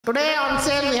Today on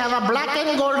sale we have a black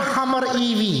and gold Hummer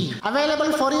EV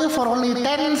available for you for only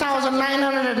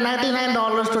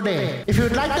 $10,999 today. If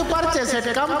you'd like to purchase it,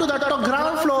 come to the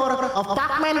ground floor of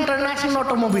Parkman International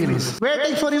Automobiles.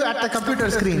 Waiting for you at the computer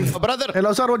screen. Brother.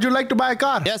 Hello sir, would you like to buy a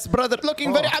car? Yes, brother.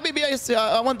 Looking very habibi.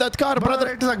 I want that car, brother.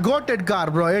 It is a goated car,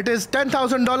 bro. It is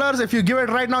 $10,000. If you give it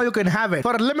right now, you can have it.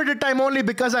 For a limited time only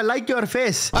because I like your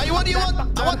face. What do you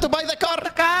want? I want to buy the car.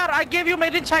 The car I gave you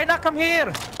made in China. Come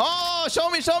here. Oh, show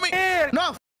me. Here.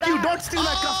 No, you don't steal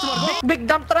my customer. Big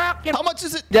dump truck. How much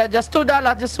is it? Just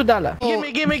 $2. Just $2. Oh.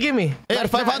 Give me. Here,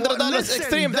 $500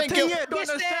 extreme. Thank you.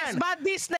 Business, bad business.